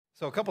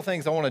So a couple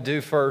things I want to do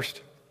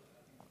first.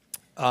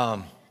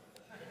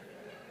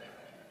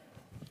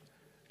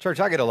 Church,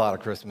 I get a lot of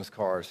Christmas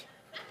cards.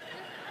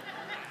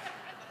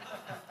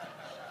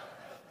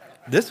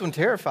 This one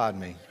terrified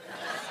me.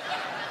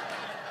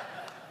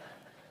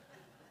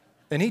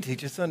 And he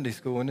teaches Sunday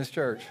school in this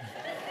church.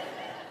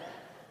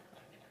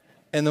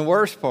 And the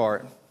worst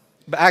part,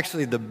 but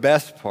actually the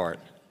best part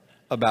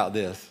about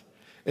this,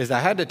 is I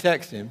had to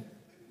text him,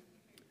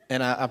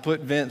 and I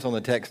put Vince on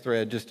the text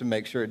thread just to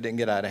make sure it didn't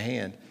get out of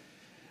hand.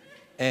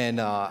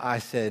 And I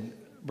said,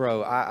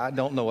 bro, I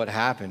don't know what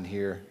happened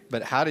here,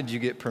 but how did you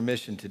get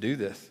permission to do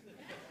this?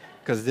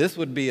 Because this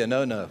would be a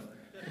no-no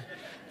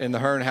in the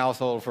Hearn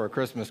household for a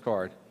Christmas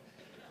card.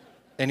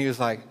 And he was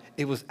like,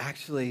 it was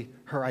actually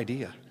her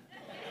idea.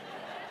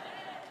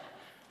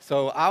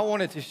 So I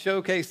wanted to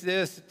showcase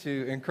this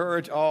to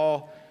encourage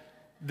all.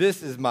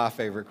 This is my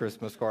favorite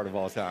Christmas card of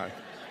all time.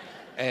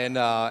 And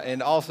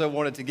also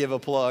wanted to give a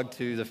plug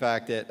to the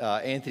fact that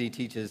Anthony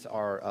teaches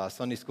our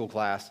Sunday school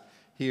class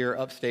here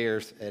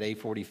upstairs at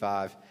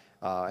 8:45.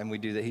 And we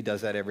do that. He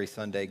does that every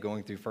Sunday,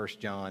 going through 1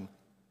 John.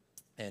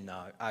 And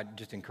I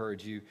just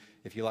encourage you,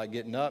 if you like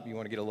getting up, you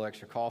want to get a little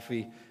extra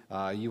coffee,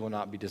 you will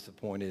not be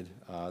disappointed.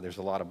 There's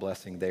a lot of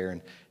blessing there.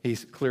 And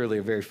he's clearly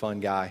a very fun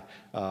guy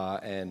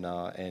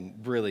and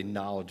really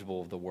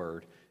knowledgeable of the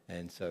Word.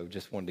 And so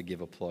just wanted to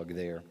give a plug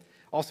there.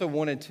 Also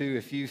wanted to,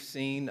 if you've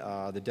seen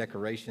the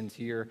decorations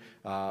here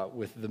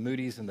with the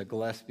Moody's and the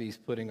Gillespies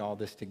putting all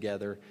this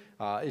together,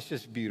 it's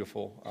just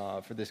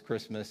beautiful for this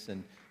Christmas.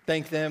 And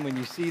thank them when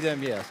you see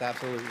them. Yes,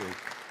 absolutely.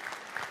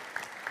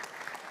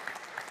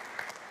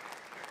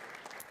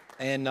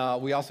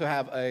 And we also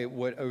have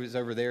what is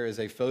over there is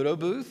a photo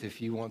booth. If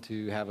you want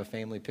to have a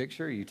family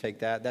picture, you take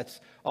that.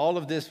 That's all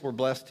of this. We're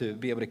blessed to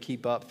be able to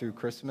keep up through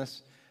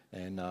Christmas.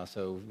 And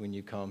so when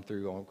you come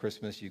through on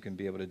Christmas, you can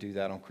be able to do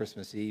that on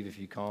Christmas Eve if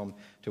you come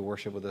to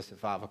worship with us at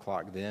 5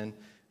 o'clock then.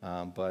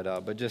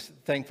 But just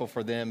thankful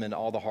for them and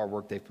all the hard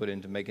work they've put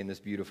into making this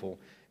beautiful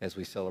as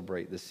we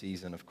celebrate this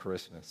season of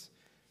Christmas.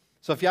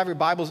 So if you have your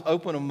Bibles,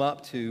 open them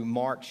up to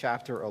Mark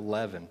chapter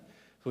 11.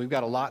 So we've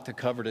got a lot to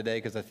cover today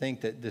because I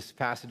think that this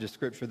passage of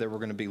Scripture that we're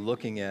going to be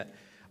looking at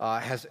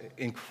has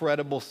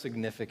incredible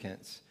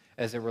significance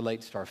as it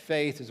relates to our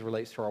faith, as it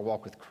relates to our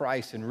walk with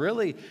Christ, and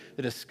really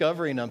the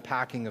discovery and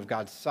unpacking of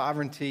God's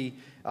sovereignty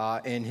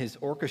and His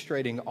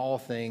orchestrating all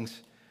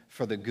things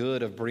for the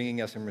good of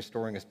bringing us and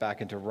restoring us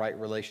back into right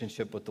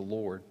relationship with the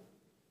Lord.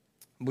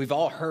 We've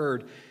all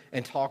heard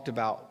and talked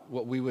about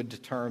what we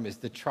would term as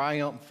the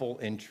triumphal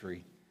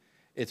entry.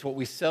 It's what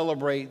we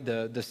celebrate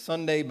the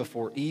Sunday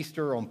before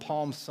Easter on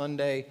Palm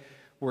Sunday,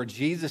 where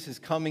Jesus is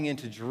coming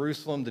into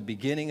Jerusalem, the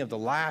beginning of the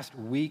last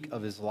week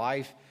of His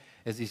life,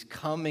 as He's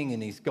coming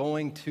and He's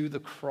going to the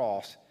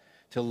cross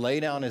to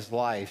lay down His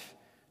life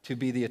to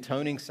be the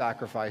atoning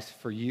sacrifice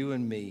for you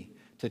and me,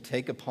 to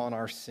take upon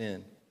our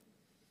sin.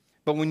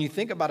 But when you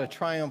think about a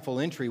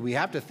triumphal entry, we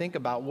have to think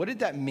about, what did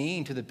that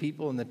mean to the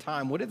people in the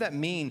time? What did that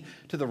mean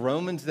to the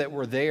Romans that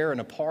were there and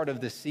a part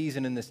of this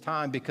season and this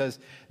time? Because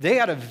they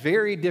had a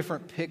very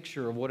different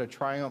picture of what a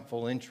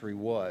triumphal entry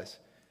was.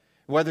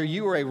 Whether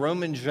you were a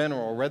Roman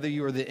general, whether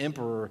you were the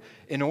emperor,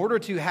 in order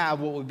to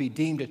have what would be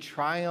deemed a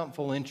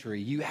triumphal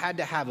entry, you had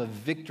to have a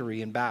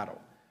victory in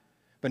battle.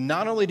 But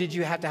not only did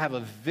you have to have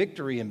a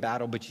victory in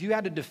battle, but you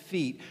had to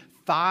defeat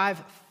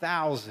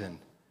 5,000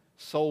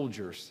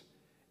 soldiers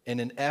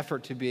in an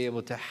effort to be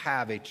able to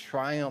have a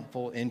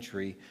triumphal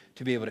entry,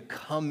 to be able to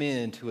come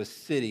into a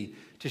city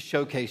to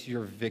showcase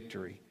your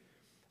victory.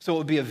 So it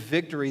would be a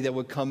victory that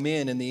would come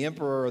in, and the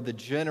emperor or the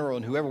general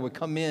and whoever would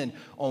come in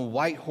on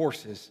white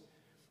horses.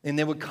 And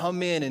they would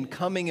come in and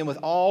coming in with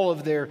all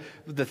of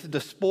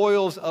the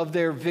spoils of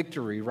their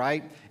victory,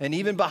 right? And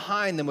even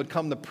behind them would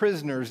come the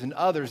prisoners and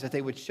others that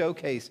they would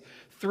showcase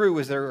through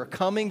as they were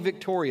coming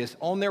victorious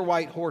on their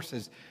white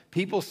horses,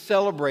 people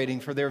celebrating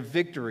for their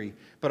victory,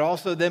 but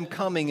also them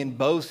coming and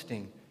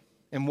boasting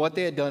in what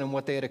they had done and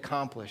what they had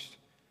accomplished.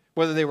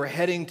 Whether they were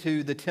heading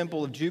to the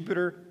temple of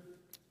Jupiter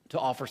to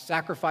offer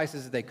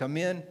sacrifices as they come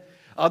in,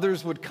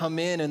 others would come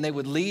in and they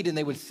would lead and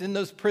they would send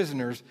those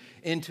prisoners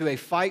into a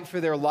fight for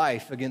their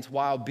life against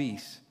wild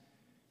beasts.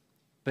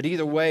 But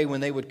either way,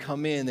 when they would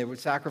come in,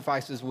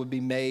 sacrifices would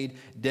be made,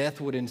 death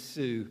would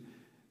ensue,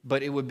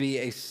 but it would be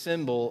a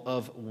symbol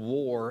of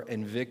war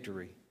and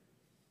victory.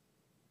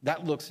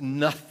 That looks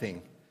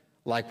nothing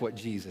like what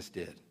Jesus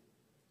did.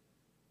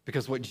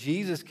 Because what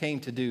Jesus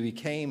came to do, He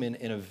came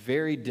in a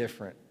very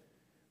different,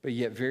 but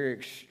yet very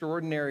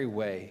extraordinary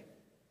way.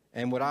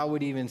 And what I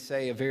would even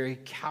say, a very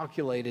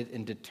calculated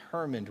and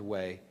determined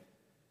way.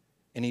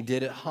 And He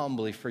did it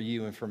humbly for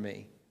you and for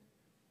me.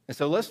 And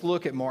so let's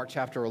look at Mark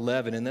chapter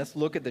 11, and let's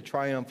look at the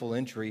triumphal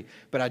entry.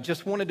 But I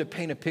just wanted to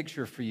paint a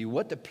picture for you,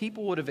 what the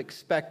people would have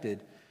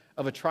expected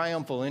of a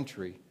triumphal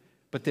entry.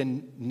 But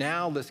then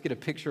now let's get a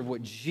picture of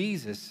what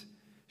Jesus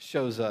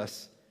shows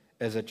us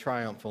as a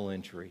triumphal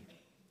entry.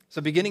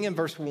 So beginning in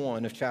verse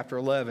 1 of chapter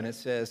 11, it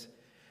says,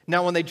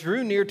 "Now when they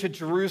drew near to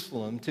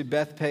Jerusalem, to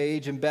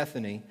Bethphage and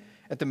Bethany,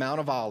 at the Mount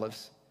of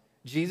Olives,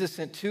 Jesus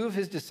sent two of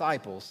His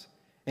disciples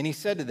And he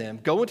said to them,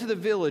 "Go into the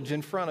village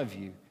in front of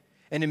you,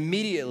 and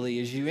immediately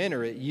as you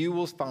enter it, you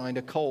will find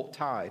a colt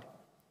tied,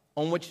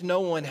 on which no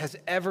one has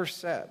ever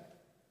sat.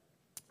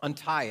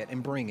 Untie it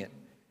and bring it.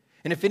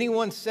 And if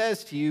anyone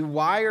says to you,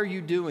 'Why are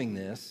you doing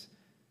this?'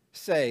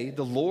 say,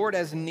 'The Lord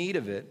has need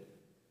of it,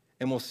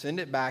 and will send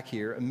it back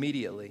here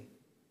immediately.'"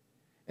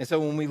 And so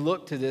when we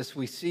look to this,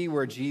 we see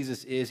where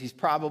Jesus is. He's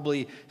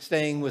probably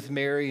staying with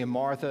Mary and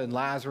Martha and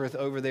Lazarus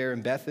over there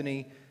in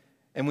Bethany.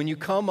 And when you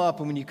come up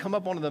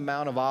onto the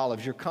Mount of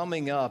Olives, you're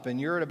coming up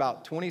and you're at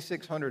about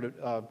 2,600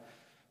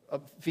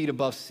 feet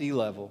above sea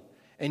level.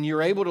 And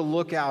you're able to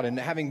look out, and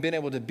having been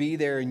able to be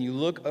there, and you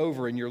look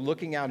over and you're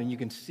looking out and you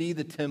can see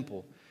the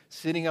temple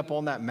sitting up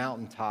on that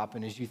mountaintop.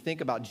 And as you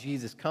think about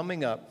Jesus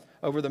coming up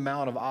over the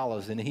Mount of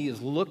Olives, and he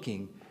is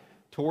looking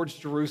towards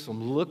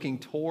Jerusalem, looking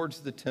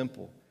towards the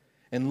temple,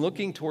 and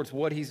looking towards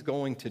what he's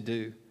going to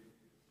do.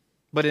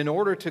 But in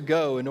order to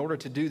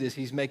do this,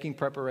 he's making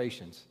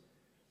preparations.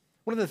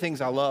 One of the things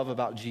I love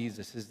about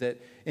Jesus is that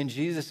in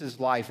Jesus'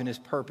 life and his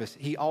purpose,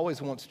 he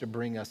always wants to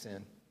bring us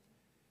in.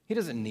 He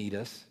doesn't need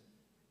us.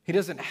 He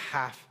doesn't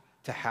have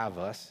to have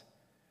us,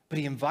 but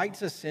he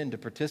invites us in to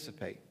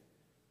participate.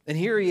 And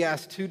here he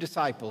asked two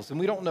disciples, and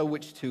we don't know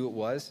which two it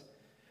was,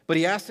 but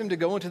he asked them to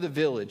go into the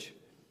village.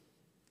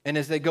 And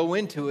as they go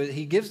into it,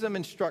 he gives them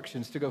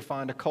instructions to go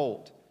find a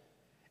colt.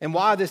 And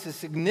why this is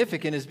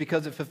significant is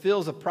because it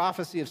fulfills a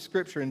prophecy of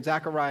Scripture in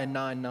Zechariah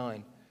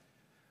 9:9.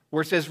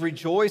 Where it says,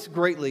 "Rejoice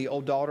greatly,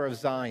 O daughter of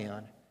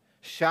Zion.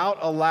 Shout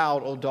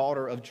aloud, O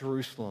daughter of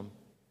Jerusalem.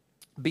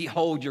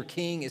 Behold, your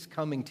king is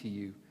coming to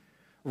you.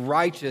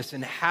 Righteous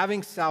and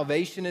having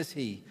salvation is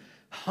he,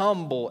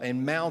 humble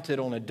and mounted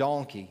on a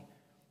donkey,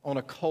 on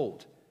a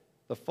colt,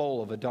 the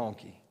foal of a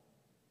donkey."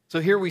 So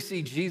here we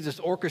see Jesus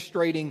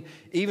orchestrating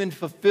even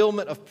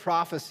fulfillment of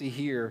prophecy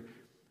here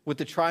with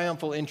the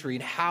triumphal entry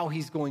and how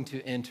he's going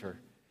to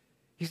enter.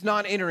 He's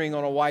not entering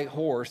on a white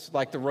horse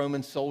like the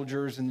Roman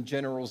soldiers and the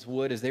generals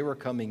would as they were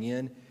coming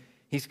in.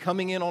 He's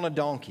coming in on a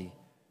donkey.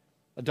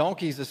 A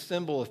donkey is a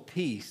symbol of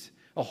peace.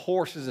 A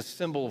horse is a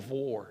symbol of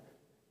war.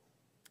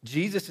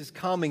 Jesus is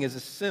coming as a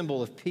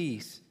symbol of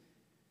peace,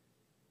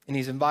 and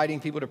he's inviting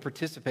people to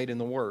participate in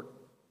the work.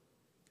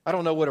 I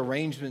don't know what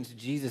arrangements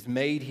Jesus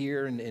made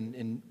here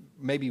and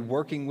maybe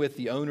working with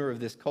the owner of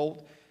this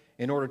colt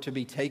in order to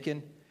be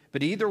taken.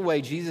 But either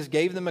way, Jesus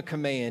gave them a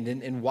command,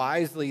 and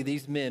wisely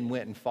these men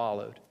went and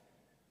followed.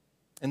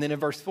 And then in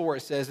verse 4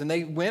 it says, "And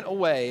they went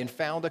away and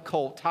found a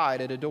colt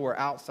tied at a door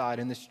outside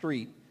in the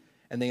street,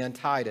 and they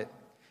untied it.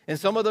 And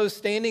some of those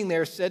standing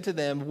there said to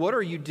them, 'What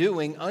are you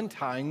doing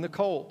untying the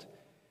colt?'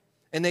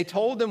 And they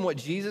told them what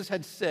Jesus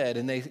had said,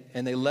 and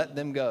they let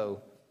them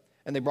go.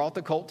 And they brought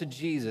the colt to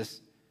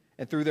Jesus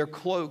and threw their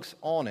cloaks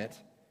on it,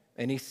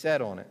 and he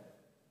sat on it."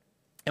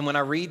 And when I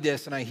read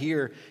this and I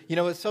hear,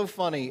 it's so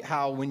funny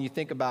how when you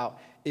think about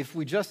if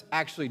we just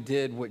actually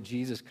did what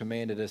Jesus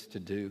commanded us to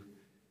do,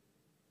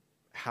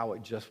 how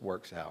it just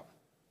works out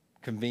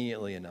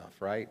conveniently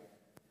enough, right?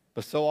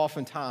 But so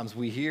oftentimes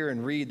we hear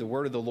and read the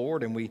word of the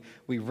Lord and we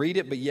read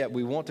it, but yet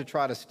we want to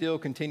try to still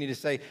continue to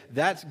say,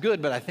 "That's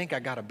good, but I think I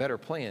got a better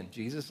plan.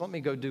 Jesus, let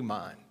me go do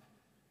mine."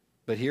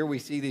 But here we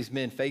see these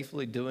men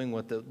faithfully doing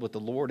what the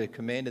Lord had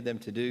commanded them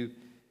to do,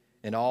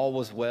 and all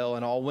was well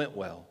and all went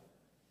well.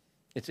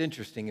 It's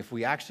interesting, if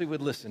we actually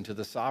would listen to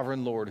the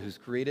sovereign Lord who's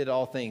created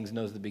all things,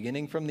 knows the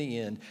beginning from the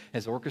end,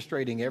 is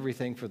orchestrating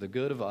everything for the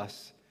good of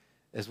us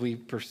as we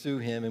pursue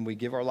him and we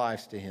give our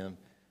lives to him,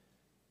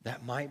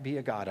 that might be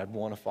a God I'd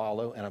want to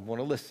follow and I'd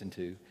want to listen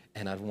to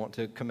and I'd want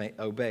to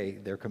obey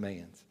their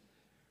commands.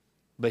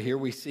 But here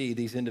we see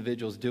these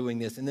individuals doing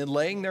this and then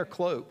laying their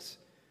cloaks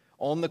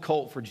on the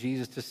colt for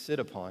Jesus to sit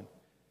upon.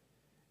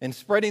 And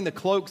spreading the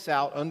cloaks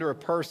out under a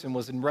person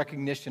was in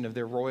recognition of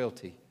their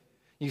royalty.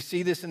 You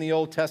see this in the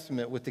Old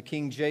Testament with the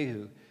King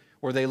Jehu,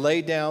 where they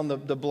laid down the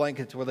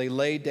blankets, where they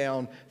laid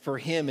down for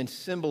him in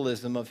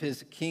symbolism of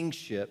his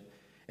kingship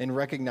and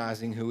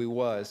recognizing who he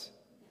was.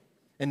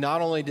 And not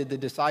only did the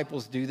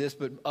disciples do this,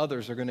 but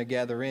others are going to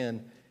gather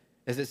in.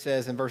 As it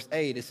says in verse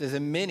 8, it says,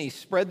 "And many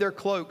spread their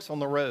cloaks on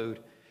the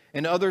road,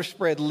 and others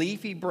spread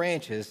leafy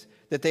branches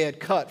that they had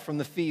cut from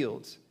the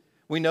fields."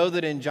 We know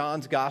that in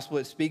John's gospel,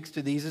 it speaks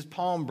to these as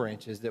palm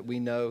branches that we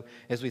know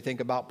as we think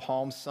about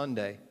Palm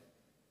Sunday.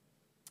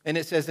 And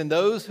it says, "And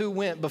those who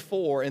went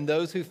before and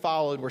those who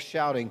followed were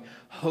shouting,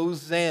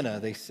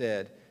 'Hosanna,' they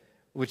said,"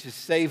 which is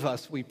 "Save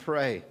us, we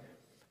pray.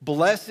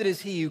 Blessed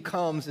is he who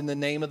comes in the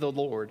name of the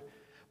Lord.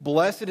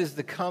 Blessed is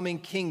the coming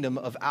kingdom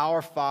of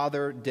our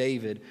father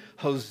David.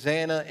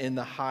 Hosanna in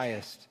the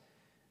highest."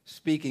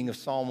 Speaking of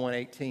Psalm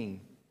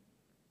 118,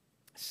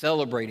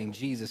 celebrating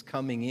Jesus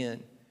coming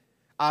in.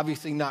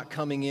 Obviously not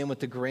coming in with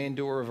the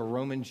grandeur of a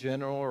Roman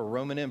general or a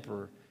Roman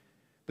emperor,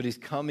 but he's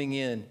coming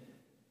in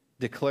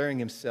declaring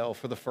himself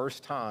for the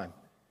first time,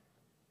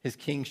 his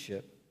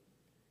kingship,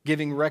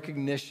 giving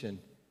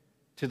recognition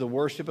to the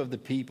worship of the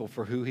people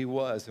for who he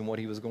was and what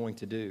he was going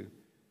to do.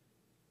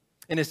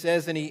 And it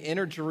says, "And he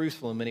entered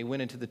Jerusalem and he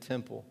went into the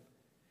temple.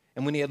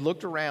 And when he had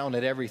looked around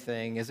at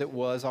everything, as it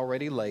was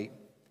already late,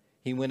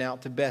 he went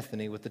out to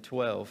Bethany with the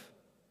 12.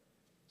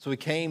 So he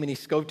came and he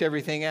scoped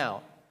everything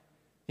out.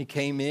 He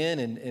came in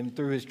and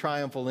through his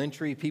triumphal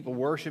entry, people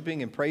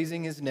worshiping and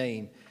praising his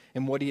name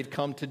and what he had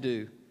come to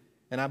do.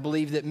 And I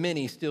believe that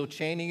many still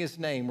chanting his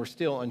name were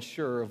still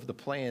unsure of the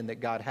plan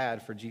that God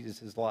had for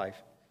Jesus' life.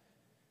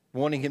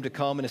 Wanting him to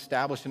come and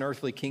establish an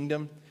earthly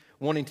kingdom,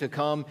 wanting to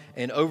come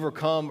and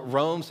overcome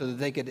Rome so that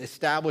they could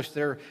establish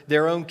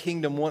their own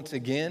kingdom once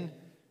again.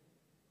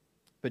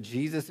 But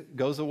Jesus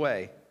goes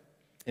away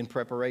in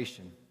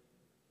preparation.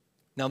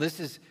 Now,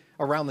 this is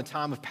around the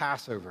time of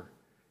Passover.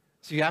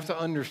 So you have to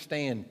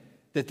understand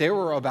that there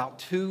were about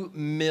 2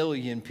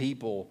 million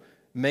people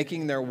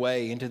making their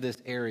way into this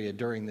area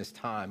during this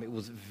time. It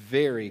was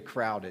very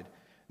crowded.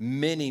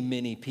 Many,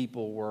 many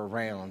people were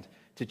around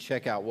to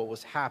check out what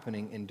was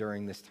happening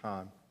during this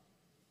time.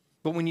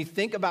 But when you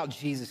think about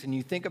Jesus and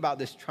you think about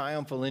this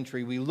triumphal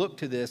entry, we look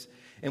to this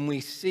and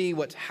we see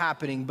what's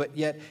happening. But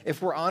yet,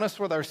 if we're honest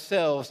with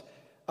ourselves,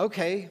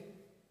 okay,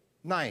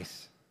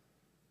 nice.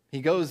 He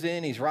goes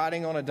in, he's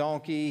riding on a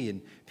donkey,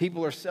 and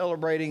people are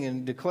celebrating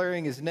and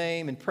declaring his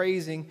name and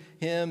praising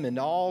him and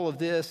all of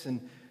this.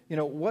 And,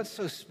 what's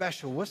so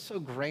special? What's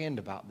so grand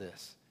about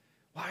this?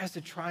 Why is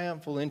the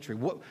triumphal entry?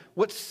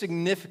 What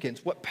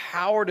significance, what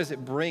power does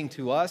it bring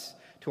to us,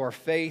 to our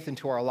faith, and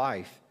to our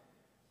life?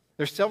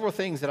 There's several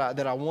things that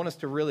I want us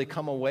to really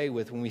come away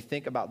with when we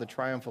think about the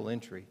triumphal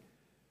entry.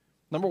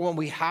 Number one,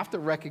 we have to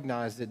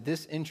recognize that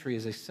this entry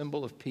is a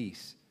symbol of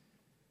peace.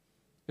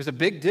 There's a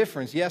big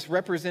difference, yes,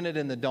 represented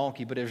in the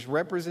donkey, but there's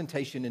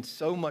representation in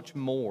so much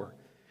more.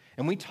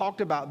 And we talked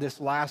about this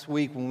last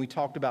week when we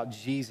talked about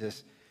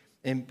Jesus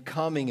and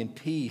coming in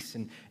peace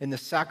and the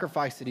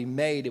sacrifice that he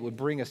made, it would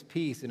bring us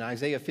peace in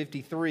Isaiah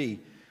 53,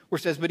 where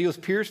it says, "But he was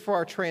pierced for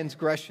our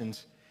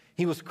transgressions,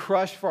 he was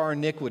crushed for our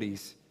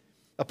iniquities.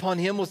 Upon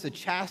him was the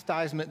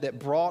chastisement that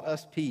brought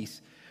us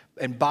peace,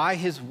 and by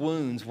his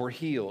wounds we're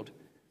healed."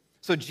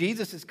 So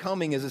Jesus is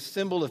coming as a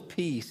symbol of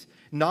peace,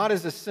 not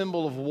as a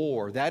symbol of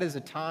war. That is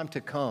a time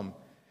to come.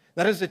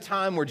 That is a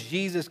time where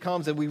Jesus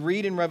comes, and we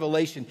read in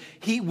Revelation,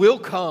 he will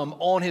come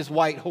on his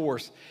white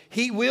horse.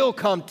 He will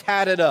come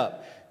tatted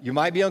up. You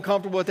might be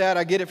uncomfortable with that.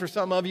 I get it for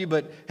some of you,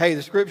 but hey,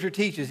 the scripture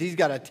teaches he's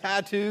got a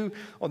tattoo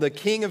on the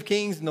King of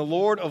Kings and the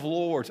Lord of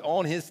Lords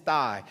on his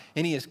thigh.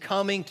 And he is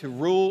coming to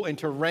rule and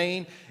to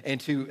reign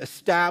and to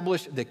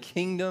establish the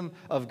kingdom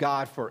of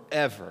God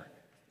forever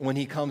when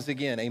he comes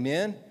again.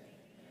 Amen?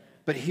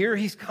 But here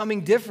he's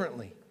coming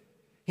differently.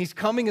 He's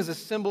coming as a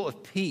symbol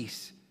of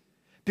peace,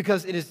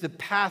 because it is the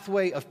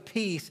pathway of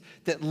peace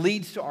that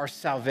leads to our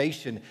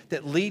salvation,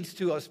 that leads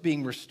to us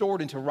being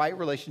restored into right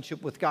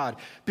relationship with God.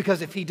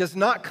 Because if he does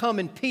not come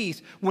in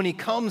peace, when he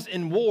comes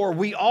in war,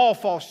 we all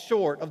fall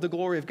short of the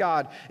glory of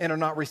God and are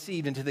not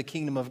received into the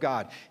kingdom of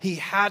God. He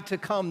had to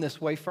come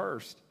this way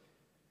first.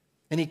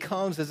 And he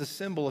comes as a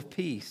symbol of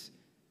peace.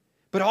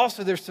 But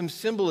also there's some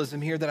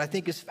symbolism here that I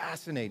think is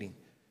fascinating.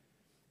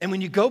 And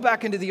when you go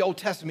back into the Old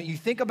Testament, you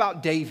think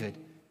about David.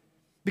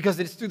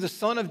 Because it's through the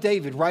son of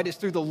David, right? It's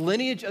through the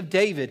lineage of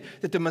David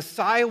that the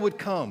Messiah would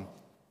come.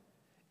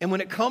 And when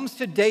it comes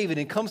to David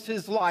and comes to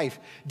his life,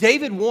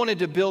 David wanted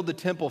to build the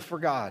temple for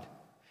God.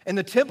 And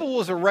the temple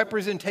was a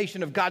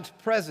representation of God's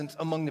presence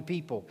among the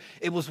people.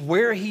 It was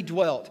where he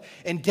dwelt.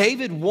 And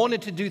David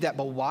wanted to do that.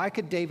 But why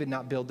could David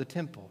not build the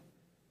temple?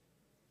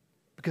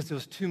 Because there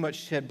was too much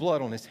shed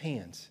blood on his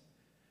hands.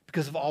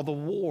 Because of all the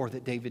war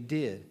that David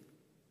did.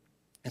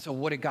 And so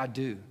what did God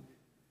do?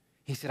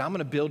 He said, I'm going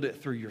to build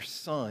it through your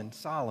son,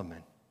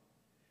 Solomon.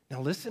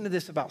 Now listen to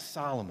this about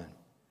Solomon.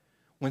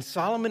 When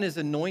Solomon is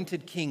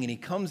anointed king and he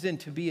comes in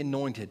to be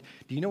anointed,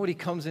 do you know what he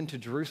comes into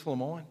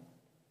Jerusalem on?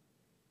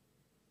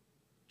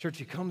 Church,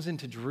 he comes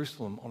into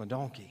Jerusalem on a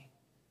donkey.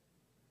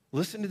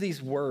 Listen to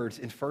these words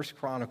in 1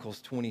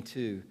 Chronicles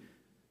 22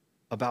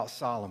 about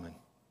Solomon.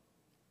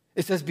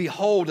 It says,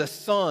 "Behold, a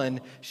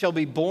son shall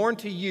be born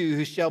to you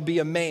who shall be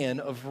a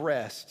man of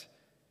rest."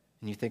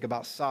 And you think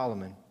about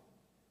Solomon.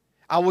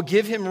 "I will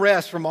give him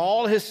rest from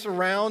all his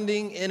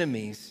surrounding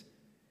enemies,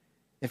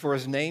 and for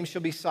his name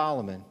shall be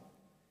Solomon.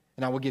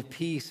 And I will give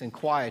peace and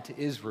quiet to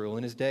Israel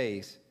in his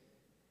days.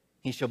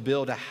 He shall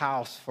build a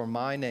house for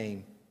my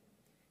name.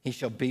 He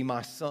shall be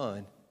my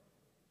son,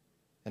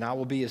 and I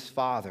will be his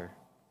father.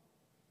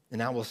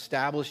 And I will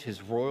establish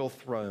his royal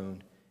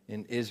throne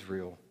in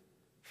Israel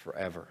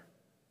forever."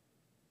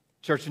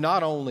 Church,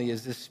 not only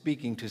is this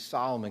speaking to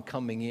Solomon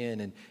coming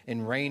in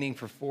and reigning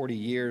for 40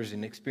 years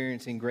and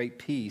experiencing great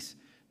peace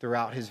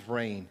throughout his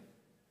reign,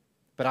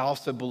 but I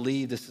also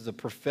believe this is a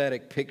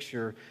prophetic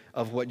picture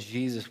of what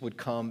Jesus would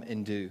come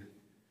and do.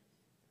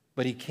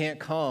 But he can't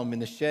come in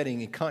the shedding,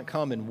 he can't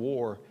come in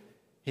war,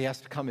 he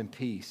has to come in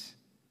peace.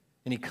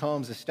 And he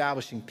comes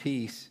establishing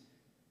peace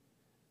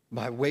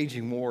by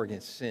waging war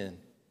against sin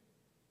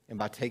and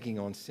by taking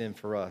on sin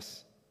for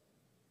us.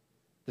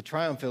 The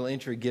triumphal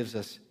entry gives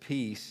us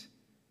peace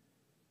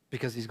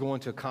because he's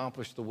going to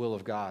accomplish the will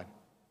of God.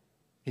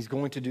 He's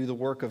going to do the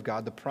work of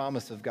God, the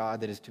promise of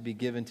God that is to be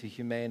given to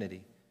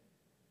humanity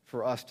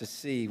for us to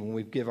see when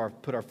we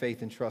put our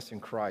faith and trust in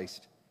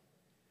Christ.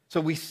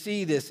 So we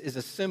see this as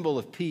a symbol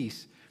of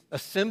peace, A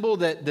symbol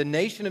that the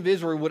nation of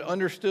Israel would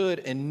understood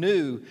and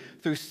knew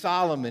through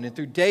Solomon and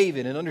through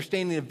David and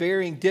understanding the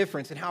varying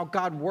difference and how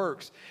God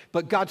works.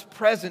 But God's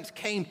presence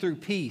came through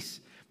peace.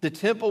 The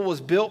temple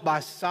was built by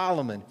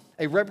Solomon,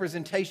 a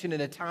representation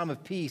in a time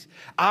of peace.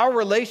 Our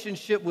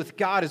relationship with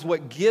God is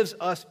what gives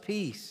us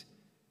peace.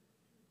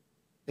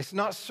 It's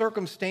not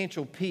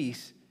circumstantial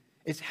peace.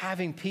 It's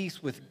having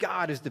peace with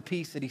God is the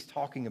peace that he's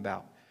talking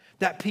about.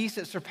 That peace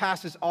that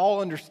surpasses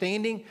all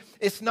understanding,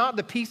 it's not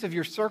the peace of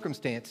your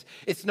circumstance.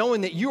 It's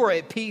knowing that you are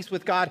at peace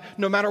with God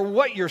no matter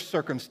what your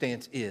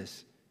circumstance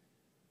is.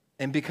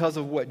 And because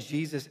of what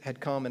Jesus had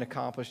come and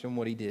accomplished and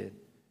what he did.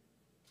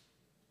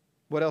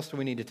 What else do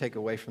we need to take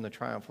away from the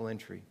triumphal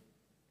entry?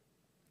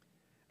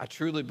 I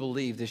truly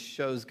believe this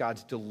shows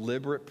God's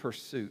deliberate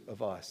pursuit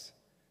of us.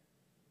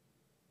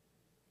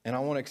 And I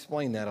want to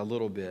explain that a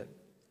little bit.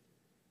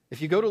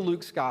 If you go to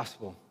Luke's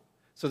gospel,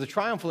 so the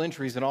triumphal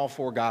entry is in all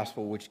four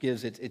gospels, which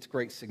gives its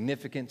great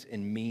significance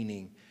and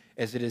meaning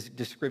as it is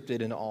described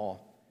in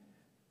all.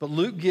 But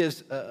Luke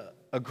gives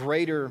a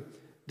greater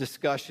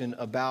discussion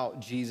about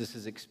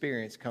Jesus'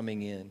 experience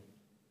coming in.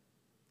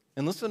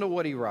 And listen to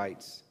what he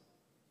writes.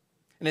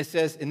 And it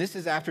says, and this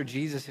is after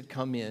Jesus had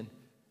come in,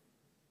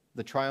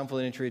 the triumphal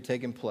entry had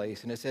taken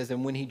place. And it says,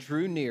 and when he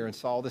drew near and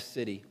saw the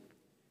city,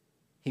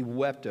 he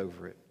wept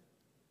over it,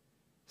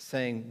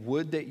 saying,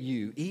 would that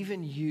you,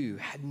 even you,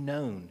 had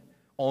known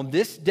on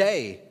this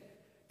day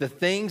the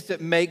things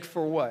that make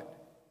for what?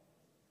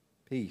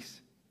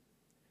 Peace.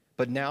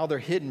 But now they're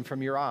hidden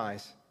from your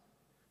eyes.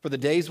 For the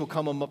days will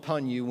come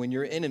upon you when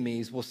your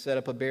enemies will set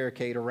up a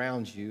barricade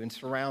around you and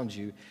surround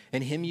you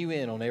and hem you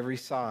in on every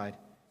side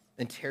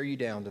and tear you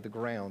down to the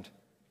ground,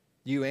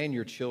 you and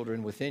your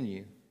children within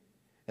you.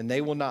 And they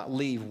will not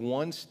leave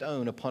one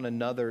stone upon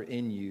another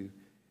in you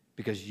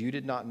because you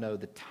did not know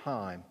the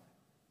time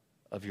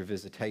of your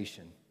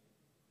visitation.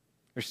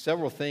 There's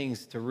several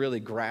things to really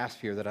grasp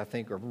here that I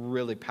think are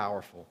really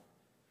powerful.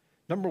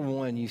 Number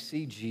one, you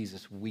see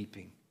Jesus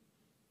weeping.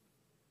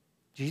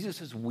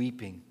 Jesus is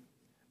weeping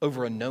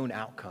over a known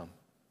outcome.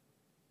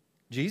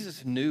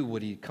 Jesus knew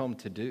what he'd come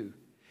to do.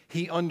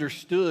 He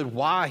understood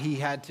why he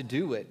had to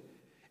do it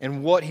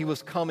and what he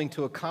was coming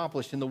to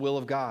accomplish in the will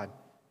of God.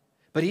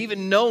 But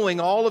even knowing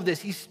all of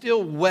this, he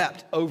still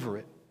wept over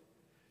it.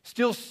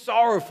 Still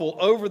sorrowful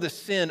over the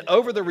sin,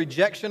 over the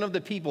rejection of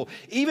the people.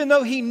 Even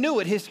though he knew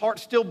it, his heart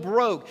still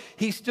broke.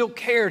 He still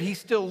cared. He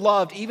still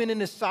loved. Even in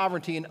his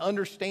sovereignty and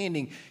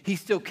understanding, he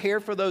still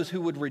cared for those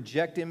who would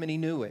reject him, and he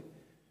knew it.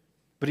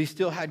 But he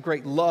still had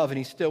great love, and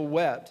he still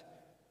wept.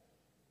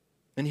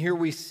 And here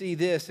we see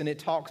this, and it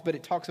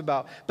talks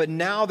about, but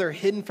now they're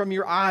hidden from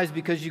your eyes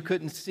because you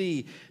couldn't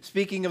see.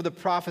 Speaking of the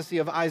prophecy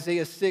of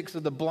Isaiah 6,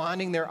 of the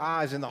blinding their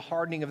eyes and the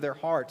hardening of their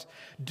hearts,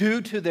 due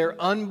to their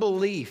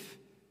unbelief.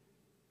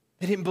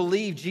 They didn't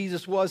believe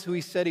Jesus was who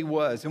he said he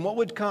was. And what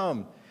would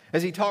come?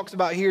 As he talks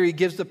about here, he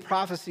gives the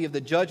prophecy of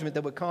the judgment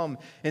that would come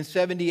in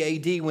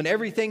 70 AD when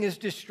everything is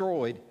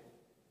destroyed,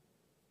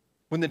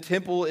 when the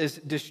temple is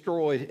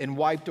destroyed and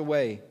wiped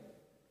away.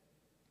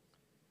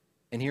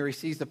 And here he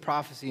sees the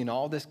prophecy, and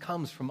all this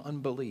comes from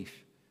unbelief.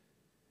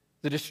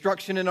 The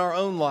destruction in our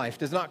own life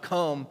does not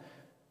come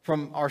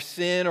from our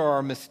sin or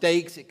our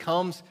mistakes. It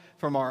comes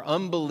from our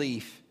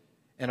unbelief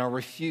and our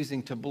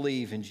refusing to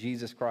believe in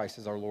Jesus Christ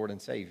as our Lord and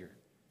Savior.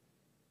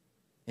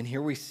 And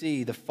here we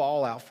see the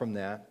fallout from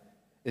that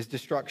is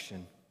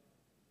destruction.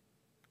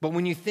 But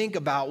when you think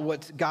about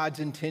what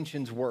God's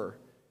intentions were,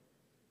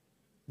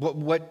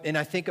 and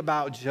I think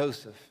about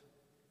Joseph,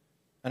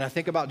 and I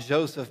think about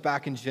Joseph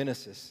back in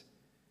Genesis,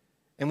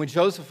 and when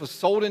Joseph was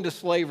sold into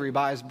slavery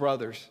by his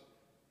brothers,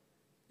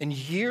 and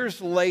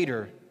years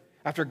later,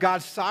 after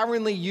God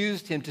sovereignly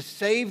used him to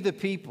save the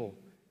people,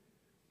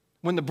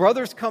 when the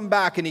brothers come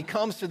back and he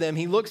comes to them,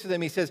 he looks at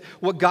them, he says,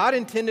 what God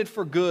intended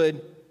for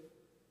good,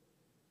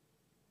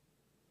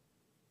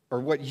 or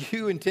what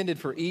you intended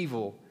for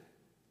evil,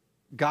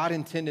 God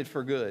intended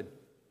for good.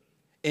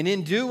 And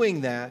in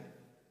doing that,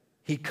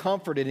 he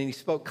comforted and he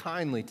spoke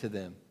kindly to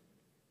them.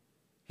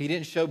 He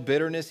didn't show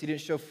bitterness. He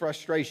didn't show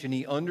frustration.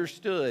 He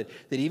understood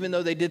that even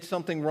though they did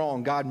something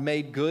wrong, God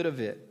made good of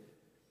it.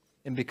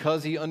 And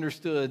because he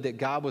understood that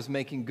God was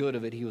making good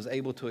of it, he was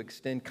able to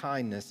extend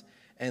kindness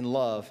and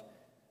love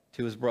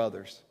to his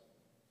brothers.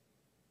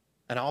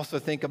 And I also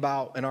think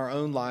about in our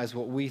own lives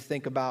what we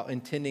think about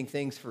intending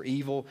things for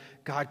evil.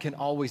 God can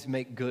always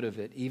make good of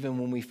it, even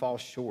when we fall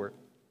short.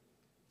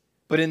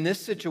 But in this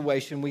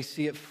situation, we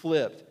see it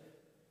flipped.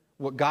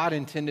 What God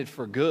intended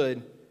for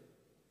good,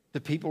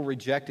 the people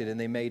rejected and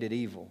they made it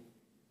evil.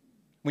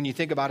 When you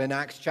think about in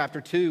Acts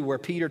chapter 2, where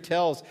Peter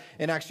tells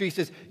in Acts 3, he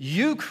says,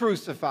 you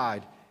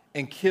crucified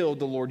and killed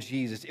the Lord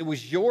Jesus. It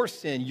was your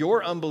sin,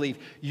 your unbelief,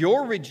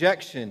 your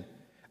rejection.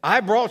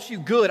 I brought you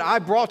good. I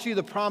brought you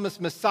the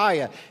promised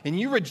Messiah, and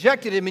you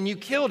rejected him and you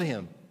killed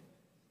him.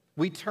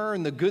 We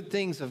turn the good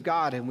things of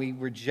God and we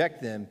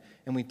reject them,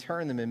 and we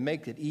turn them and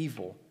make it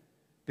evil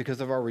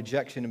because of our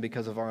rejection and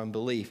because of our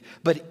unbelief.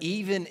 But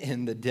even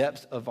in the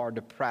depths of our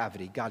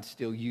depravity, God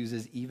still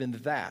uses even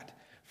that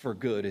for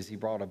good as he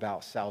brought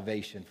about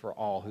salvation for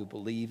all who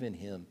believe in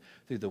him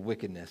through the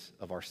wickedness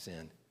of our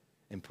sin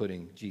and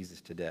putting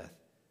Jesus to death.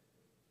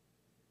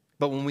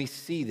 But when we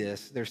see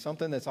this, there's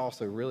something that's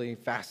also really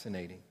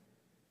fascinating.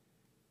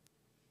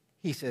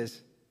 He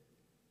says,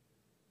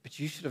 but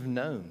you should have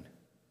known.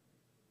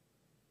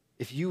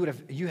 If you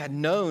had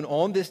known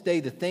on this day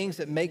the things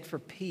that make for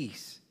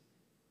peace,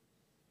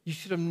 you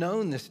should have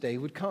known this day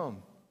would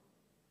come.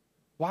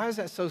 Why is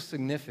that so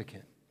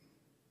significant?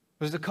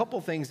 There's a couple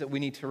things that we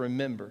need to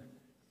remember.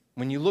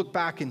 When you look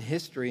back in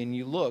history and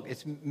you look,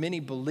 many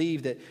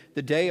believe that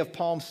the day of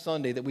Palm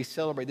Sunday that we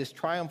celebrate, this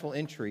triumphal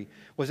entry,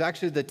 was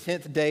actually the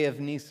 10th day of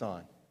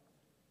Nisan.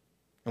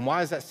 And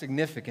why is that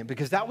significant?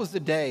 Because that was the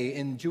day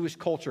in Jewish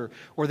culture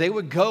where they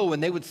would go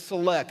and they would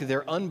select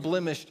their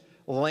unblemished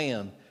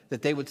lamb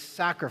that they would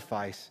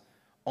sacrifice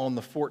on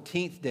the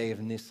 14th day of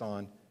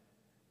Nisan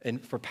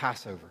and for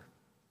Passover.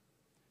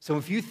 So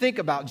if you think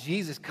about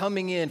Jesus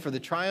coming in for the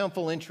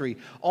triumphal entry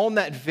on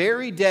that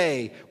very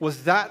day,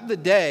 was that the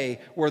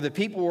day where the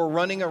people were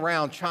running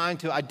around trying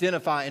to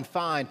identify and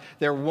find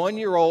their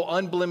 1-year-old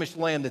unblemished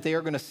lamb that they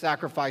are going to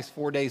sacrifice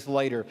 4 days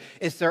later?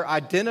 It's their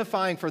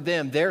identifying for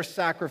them their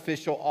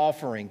sacrificial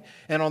offering.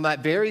 And on that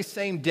very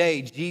same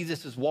day,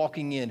 Jesus is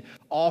walking in,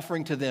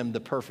 offering to them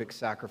the perfect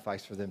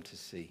sacrifice for them to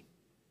see.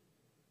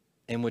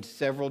 And would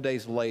several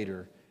days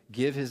later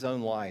give his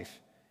own life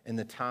in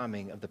the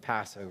timing of the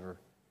Passover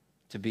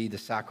to be the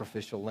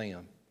sacrificial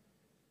lamb.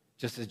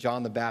 Just as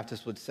John the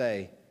Baptist would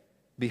say,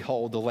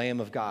 behold, the Lamb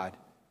of God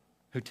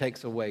who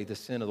takes away the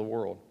sin of the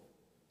world.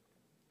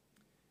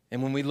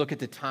 And when we look at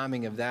the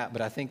timing of that,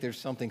 but I think there's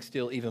something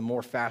still even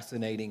more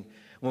fascinating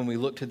when we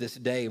look to this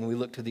day and we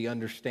look to the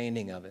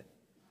understanding of it.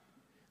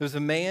 There's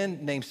a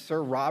man named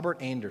Sir Robert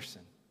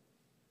Anderson.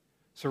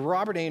 Sir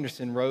Robert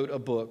Anderson wrote a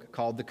book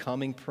called The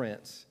Coming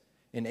Prince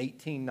in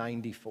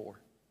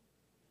 1894.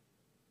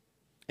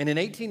 And in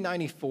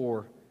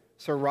 1894,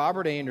 Sir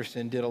Robert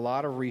Anderson did a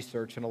lot of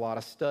research and a lot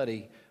of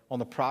study on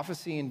the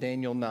prophecy in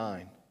Daniel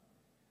 9,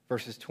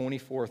 verses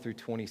 24 through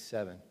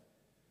 27.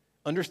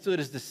 Understood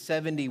as the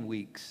 70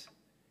 weeks.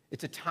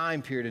 It's a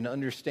time period and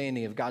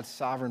understanding of God's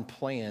sovereign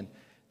plan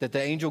that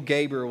the angel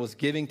Gabriel was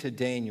giving to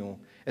Daniel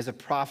as a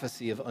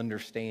prophecy of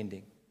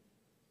understanding.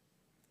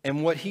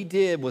 And what he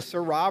did was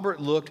Sir Robert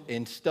looked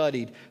and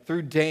studied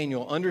through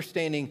Daniel,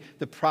 understanding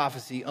the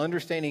prophecy,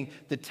 understanding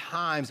the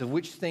times of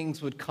which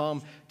things would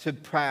come to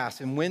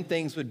pass and when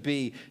things would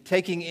be,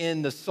 taking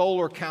in the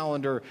solar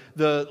calendar,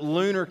 the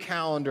lunar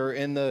calendar,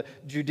 and the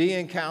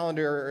Julian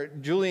calendar,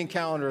 and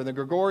the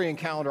Gregorian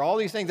calendar, all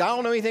these things I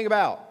don't know anything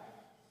about.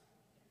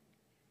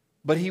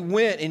 But he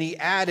went and he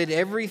added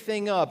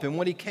everything up. And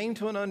what he came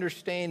to an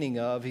understanding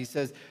of, he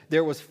says,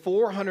 there was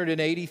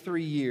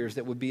 483 years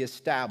that would be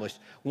established,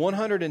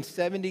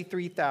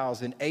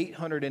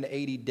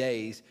 173,880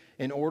 days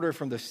in order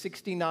from the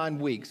 69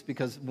 weeks,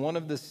 because one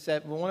of the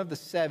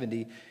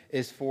 70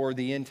 is for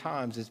the end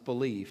times, it's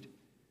believed.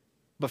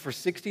 But for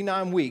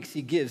 69 weeks,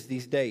 he gives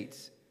these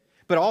dates.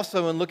 But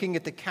also in looking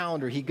at the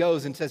calendar, he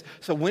goes and says,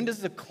 so when does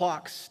the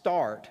clock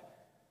start?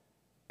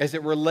 As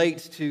it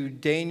relates to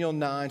Daniel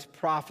 9's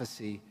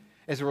prophecy,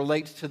 as it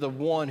relates to the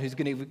one who's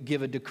going to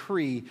give a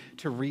decree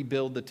to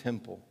rebuild the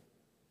temple.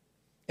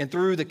 And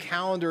through the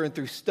calendar and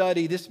through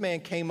study, this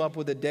man came up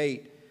with a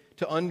date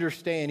to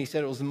understand. He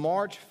said it was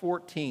March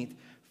 14th,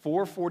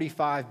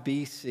 445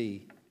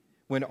 BC,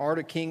 when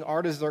King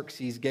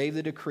Artaxerxes gave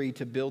the decree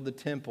to build the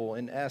temple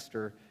in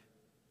Esther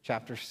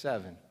chapter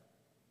 7.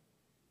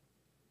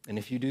 And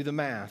if you do the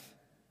math,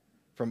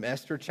 from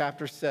Esther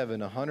chapter 7,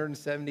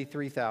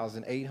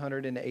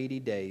 173,880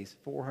 days,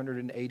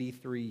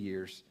 483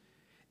 years,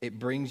 it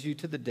brings you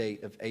to the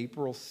date of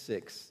April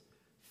 6,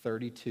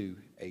 32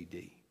 AD.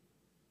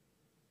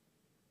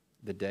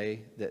 The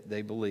day that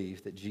they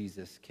believe that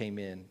Jesus came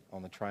in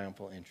on the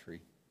triumphal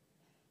entry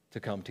to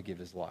come to give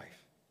his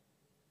life.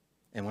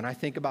 And when I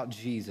think about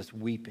Jesus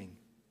weeping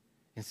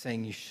and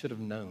saying, you should have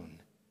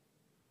known.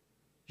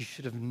 You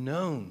should have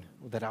known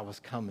that I was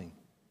coming.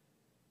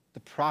 The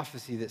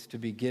prophecy that's to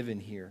be given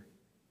here.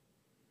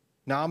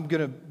 Now I'm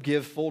going to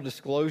give full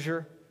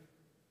disclosure.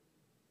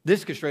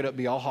 This could straight up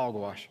be all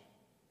hogwash.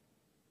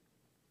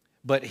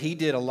 But he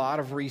did a lot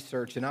of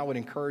research, and I would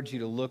encourage you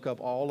to look up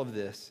all of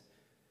this.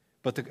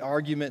 But the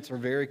arguments are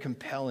very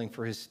compelling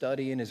for his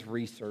study and his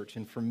research.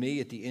 And for me,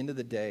 at the end of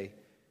the day,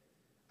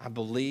 I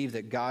believe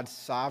that God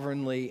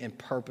sovereignly and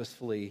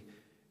purposefully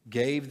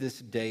gave this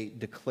date,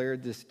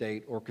 declared this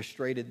date,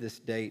 orchestrated this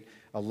date,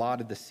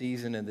 allotted the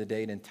season and the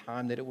date and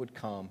time that it would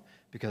come,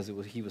 because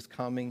he was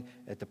coming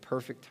at the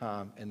perfect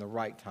time and the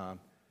right time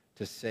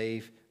to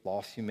save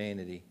lost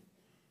humanity,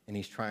 and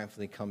he's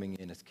triumphantly coming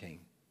in as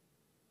king.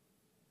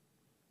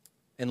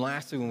 And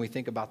lastly, when we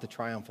think about the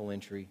triumphal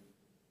entry,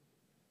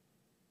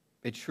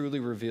 it truly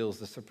reveals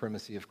the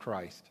supremacy of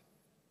Christ,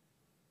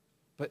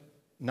 but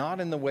not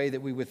in the way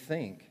that we would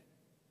think.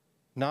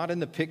 Not in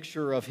the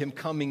picture of him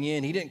coming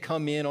in. He didn't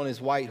come in on his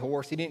white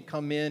horse. He didn't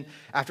come in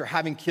after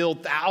having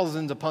killed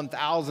thousands upon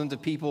thousands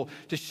of people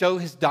to show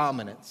his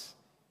dominance.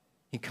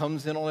 He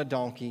comes in on a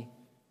donkey.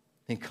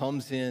 He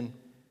comes in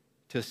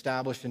to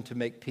establish and to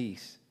make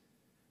peace.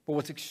 But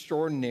what's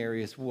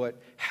extraordinary is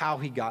how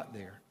he got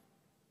there.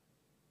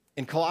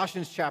 In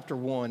Colossians chapter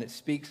 1, it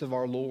speaks of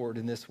our Lord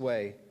in this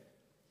way.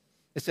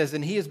 It says,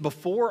 "And he is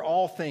before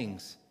all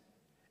things,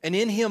 and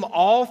in him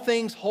all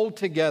things hold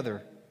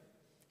together.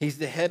 He's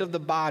the head of the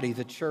body,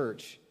 the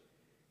church.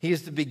 He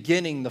is the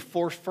beginning, the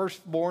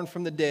firstborn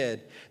from the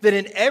dead, that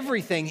in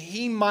everything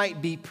he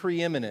might be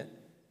preeminent,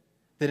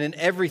 that in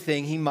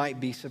everything he might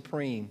be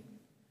supreme.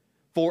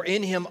 For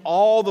in him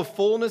all the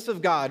fullness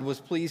of God was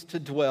pleased to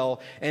dwell,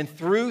 and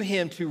through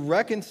him to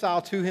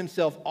reconcile to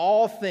himself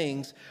all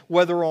things,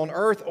 whether on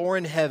earth or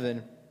in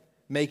heaven,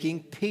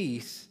 making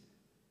peace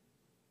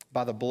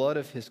by the blood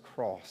of his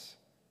cross."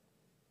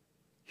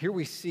 Here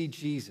we see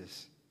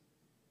Jesus.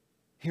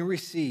 Here we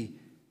see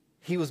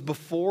he was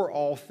before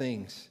all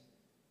things.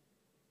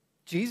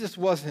 Jesus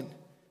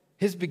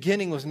his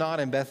beginning was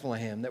not in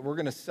Bethlehem that we're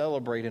going to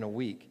celebrate in a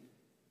week.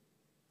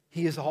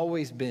 He has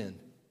always been.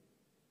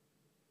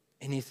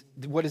 And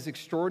what is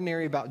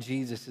extraordinary about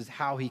Jesus is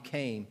how he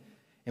came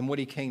and what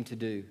he came to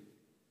do.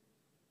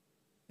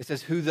 It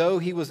says, "Who though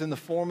he was in the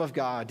form of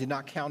God, did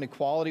not count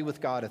equality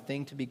with God a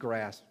thing to be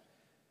grasped,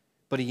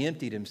 but he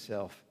emptied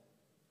himself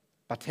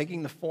by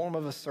taking the form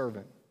of a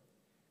servant,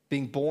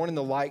 being born in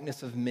the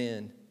likeness of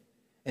men,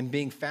 and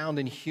being found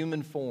in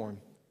human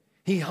form.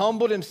 He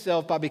humbled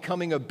himself by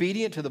becoming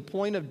obedient to the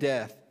point of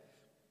death,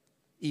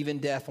 even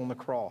death on the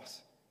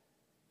cross."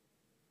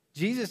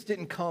 Jesus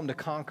didn't come to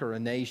conquer a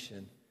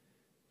nation,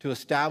 to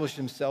establish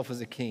himself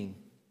as a king.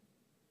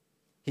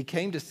 He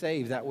came to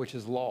save that which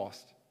is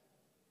lost.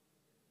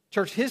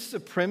 Church, his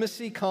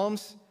supremacy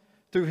comes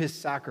through his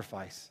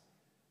sacrifice.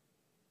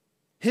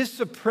 His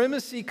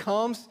supremacy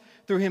comes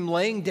through him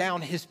laying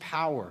down his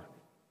power.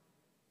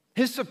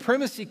 His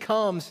supremacy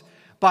comes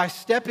by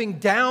stepping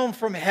down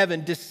from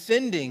heaven,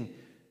 descending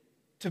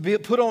to be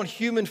put on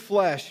human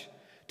flesh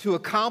to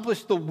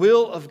accomplish the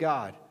will of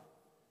God.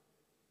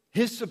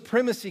 His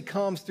supremacy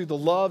comes through the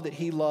love that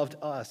he loved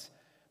us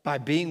by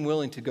being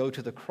willing to go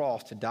to the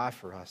cross to die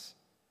for us.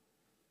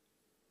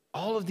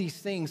 All of these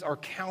things are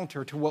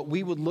counter to what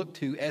we would look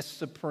to as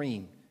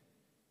supreme.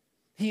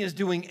 He is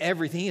doing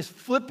everything. He is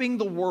flipping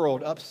the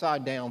world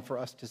upside down for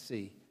us to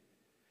see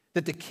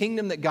that the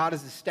kingdom that God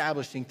is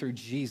establishing through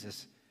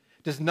Jesus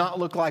does not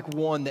look like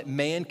one that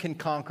man can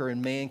conquer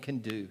and man can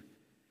do.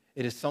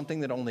 It is something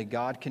that only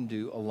God can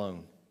do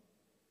alone.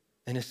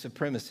 And his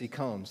supremacy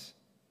comes,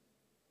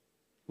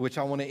 which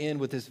I want to end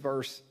with this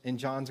verse in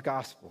John's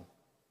gospel,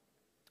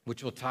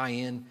 which will tie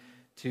in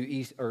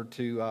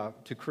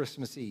to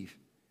Christmas Eve.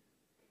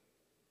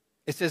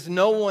 It says,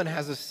 "No one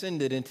has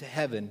ascended into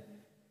heaven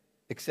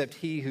except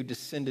he who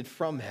descended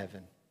from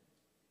heaven,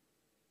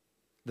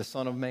 the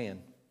Son of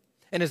Man.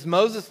 And as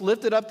Moses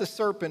lifted up the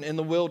serpent in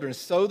the wilderness,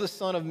 so the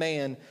Son of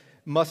Man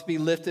must be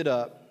lifted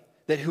up,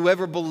 that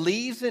whoever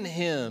believes in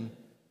him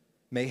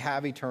may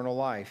have eternal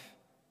life."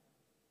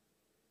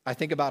 I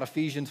think about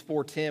Ephesians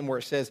 4:10, where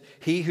it says,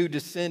 "He who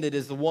descended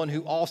is the one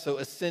who also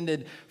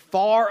ascended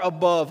far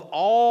above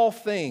all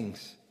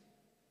things,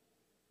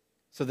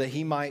 so that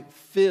he might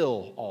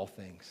fill all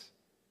things."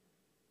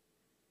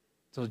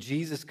 So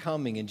Jesus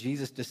coming and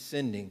Jesus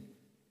descending,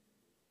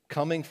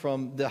 coming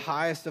from the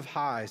highest of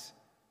highs,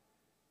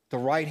 the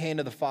right hand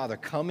of the Father,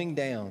 coming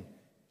down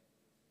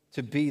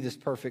to be this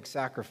perfect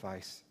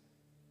sacrifice.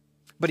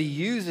 But he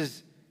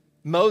uses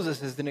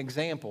Moses as an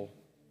example.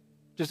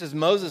 Just as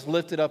Moses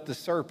lifted up the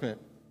serpent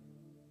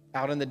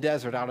out in the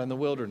desert, out in the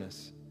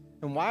wilderness.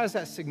 And why is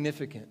that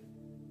significant?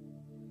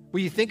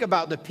 Well, you think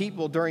about the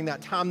people during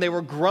that time, they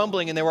were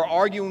grumbling and they were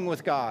arguing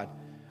with God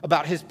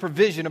about his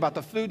provision, about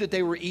the food that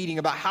they were eating,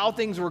 about how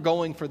things were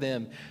going for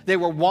them. They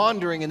were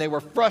wandering and they were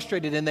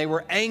frustrated and they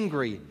were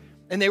angry.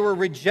 And they were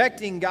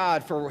rejecting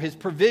God for his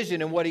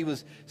provision and what he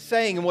was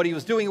saying and what he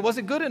was doing. It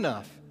wasn't good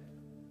enough.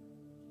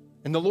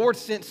 And the Lord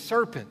sent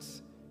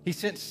serpents. He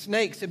sent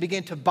snakes that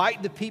began to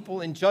bite the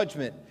people in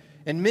judgment.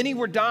 And many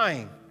were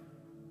dying.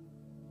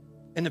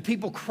 And the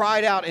people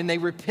cried out and they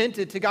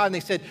repented to God and they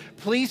said,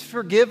 "Please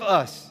forgive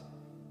us."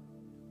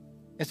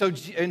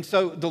 And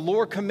so the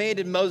Lord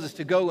commanded Moses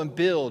to go and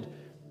build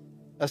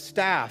a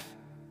staff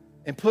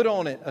and put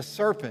on it a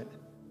serpent.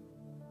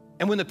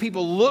 And when the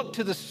people look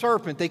to the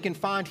serpent, they can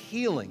find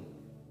healing.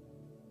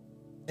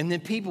 And then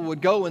people would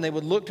go and they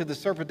would look to the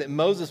serpent that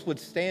Moses would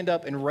stand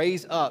up and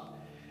raise up.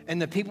 And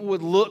the people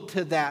would look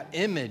to that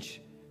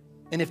image.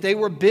 And if they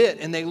were bit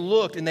and they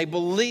looked and they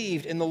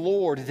believed in the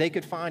Lord, they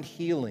could find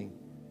healing.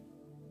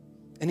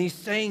 And he's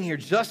saying here,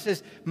 just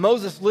as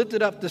Moses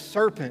lifted up the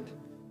serpent,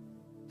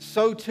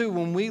 so too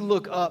when we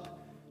look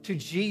up to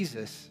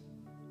Jesus,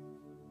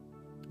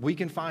 we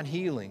can find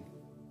healing.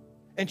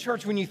 And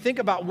church, when you think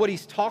about what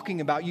he's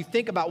talking about, you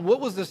think about what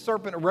was the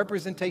serpent a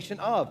representation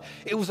of?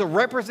 It was a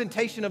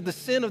representation of the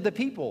sin of the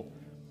people,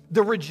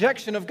 the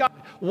rejection of God.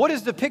 What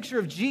is the picture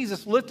of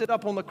Jesus lifted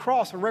up on the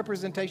cross a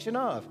representation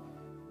of?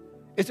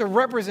 It's a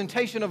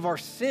representation of our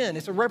sin.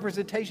 It's a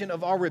representation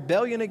of our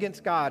rebellion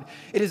against God.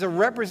 It is a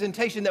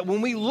representation that when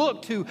we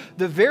look to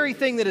the very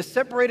thing that is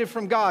separated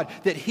from God,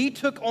 that he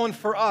took on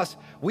for us,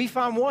 we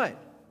find what?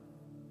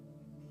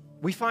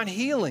 We find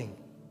healing.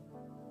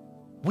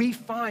 We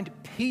find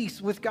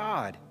peace with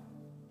God.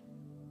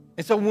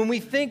 And so when we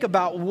think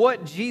about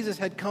what Jesus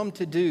had come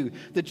to do,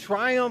 the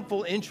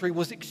triumphal entry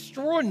was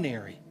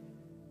extraordinary.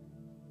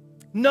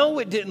 No,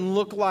 it didn't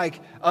look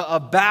like a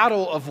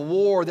battle of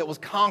war that was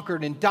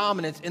conquered in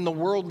dominance in the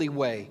worldly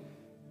way.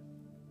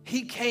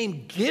 He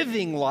came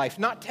giving life,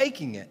 not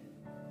taking it.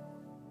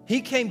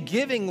 He came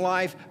giving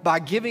life by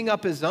giving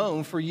up his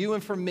own for you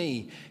and for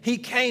me. He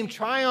came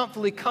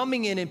triumphantly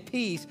coming in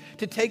peace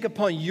to take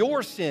upon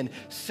your sin,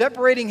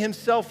 separating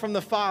himself from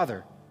the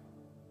Father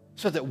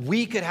so that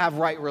we could have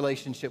right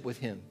relationship with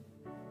him.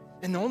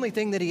 And the only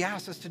thing that he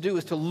asks us to do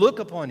is to look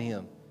upon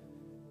him.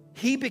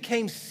 He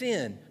became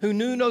sin, who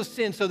knew no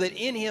sin, so that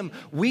in him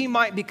we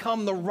might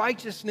become the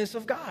righteousness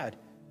of God.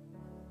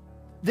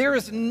 There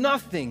is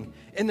nothing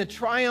in the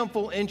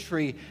triumphal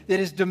entry that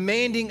is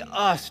demanding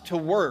us to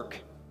work.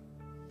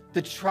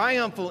 The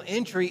triumphal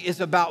entry is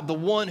about the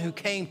one who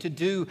came to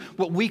do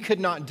what we could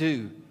not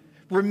do.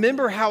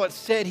 Remember how it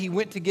said he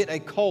went to get a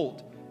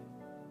colt,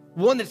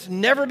 one that's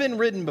never been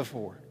ridden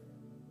before.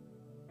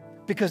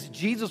 Because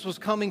Jesus was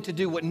coming to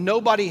do what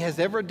nobody has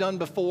ever done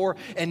before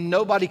and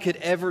nobody could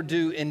ever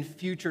do in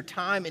future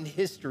time in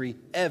history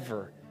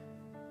ever.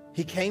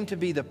 He came to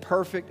be the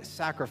perfect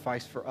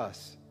sacrifice for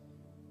us.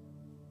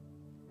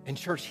 And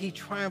church, he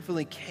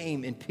triumphantly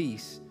came in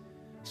peace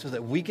so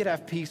that we could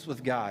have peace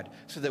with God,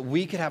 so that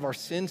we could have our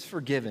sins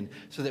forgiven,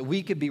 so that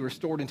we could be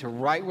restored into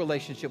right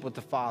relationship with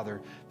the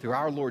Father through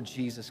our Lord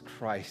Jesus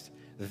Christ.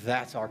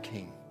 That's our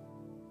King.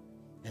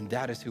 And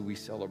that is who we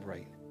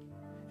celebrate.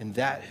 And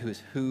that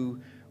is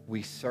who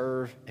we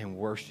serve and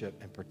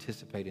worship and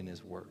participate in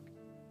his work.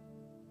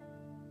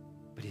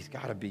 But he's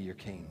got to be your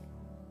King.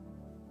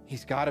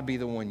 He's got to be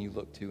the one you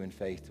look to in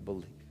faith to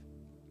believe.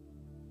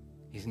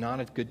 He's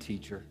not a good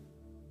teacher.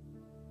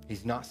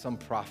 He's not some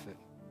prophet.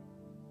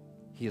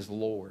 He is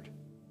Lord.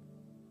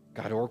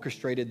 God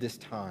orchestrated this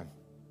time,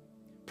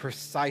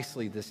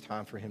 precisely this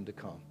time for him to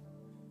come,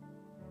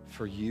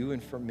 for you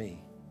and for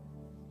me,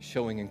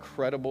 showing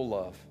incredible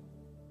love,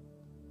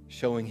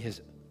 showing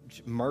his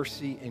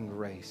mercy and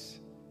grace.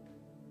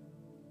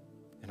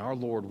 And our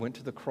Lord went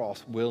to the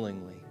cross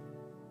willingly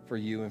for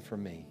you and for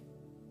me.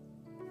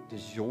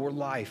 Does your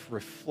life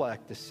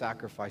reflect the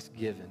sacrifice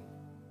given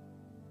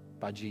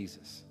by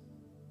Jesus?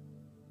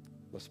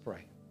 Let's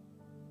pray.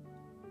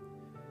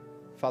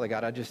 Father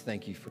God, I just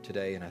thank you for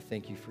today, and I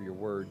thank you for your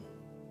word.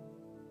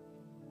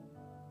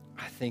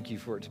 I thank you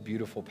for its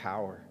beautiful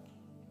power,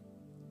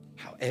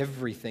 how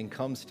everything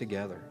comes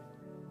together.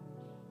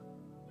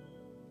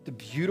 The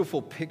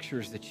beautiful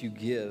pictures that you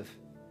give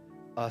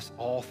us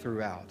all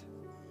throughout.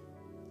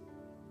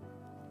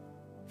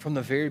 From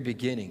the very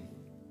beginning,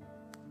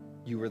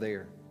 you were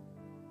there.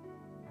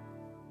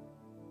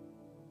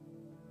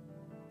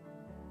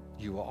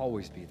 You will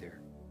always be there.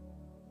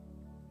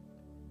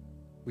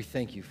 We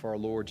thank you for our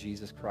Lord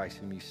Jesus Christ,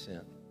 whom you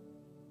sent.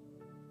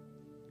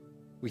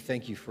 We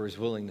thank you for his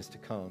willingness to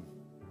come,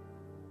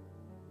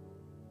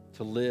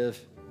 to live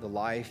the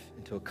life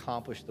and to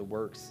accomplish the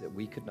works that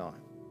we could not.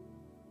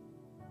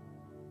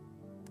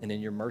 And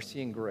in your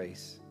mercy and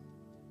grace,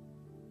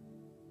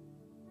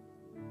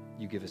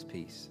 you give us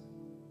peace.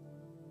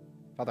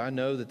 Father, I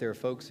know that there are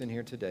folks in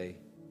here today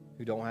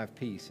who don't have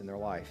peace in their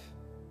life.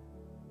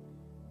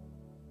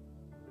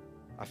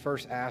 I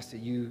first ask that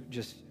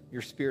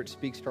your Spirit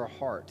speaks to our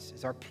hearts.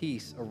 Is our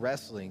peace a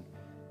wrestling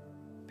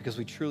because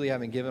we truly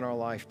haven't given our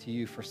life to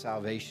you for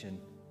salvation,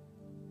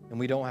 and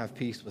we don't have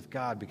peace with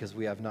God because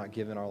we have not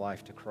given our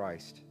life to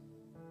Christ?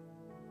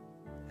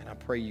 And I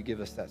pray you give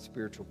us that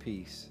spiritual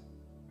peace.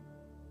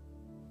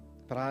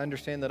 But I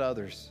understand that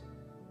others,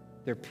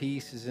 their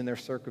peace is in their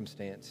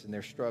circumstance, and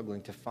they're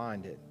struggling to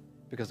find it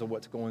because of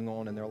what's going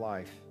on in their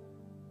life.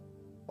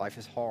 Life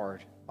is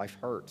hard. Life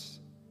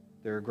hurts.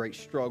 There are great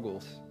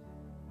struggles.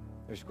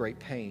 There's great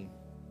pain.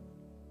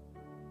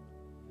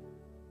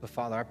 But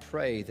Father, I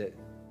pray that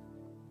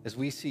as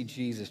we see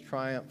Jesus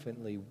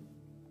triumphantly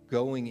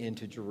going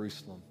into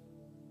Jerusalem,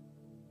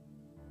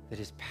 that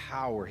his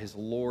power, his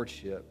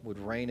lordship would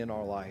reign in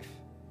our life,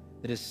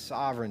 that his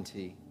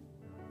sovereignty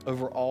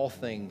over all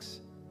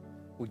things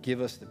would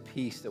give us the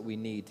peace that we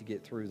need to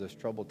get through those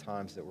troubled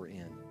times that we're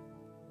in.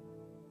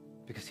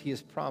 Because he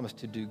has promised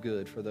to do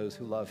good for those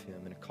who love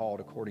him and are called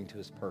according to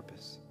his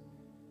purpose.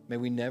 May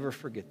we never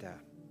forget that.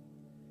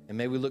 And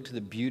may we look to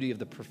the beauty of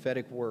the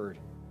prophetic word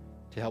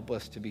to help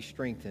us to be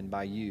strengthened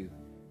by you,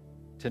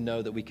 to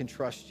know that we can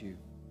trust you,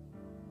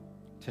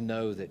 to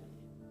know that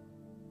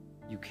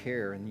you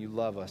care and you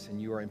love us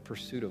and you are in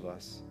pursuit of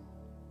us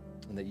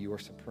and that you are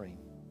supreme.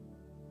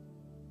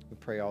 We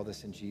pray all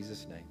this in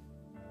Jesus' name.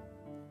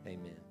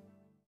 Amen.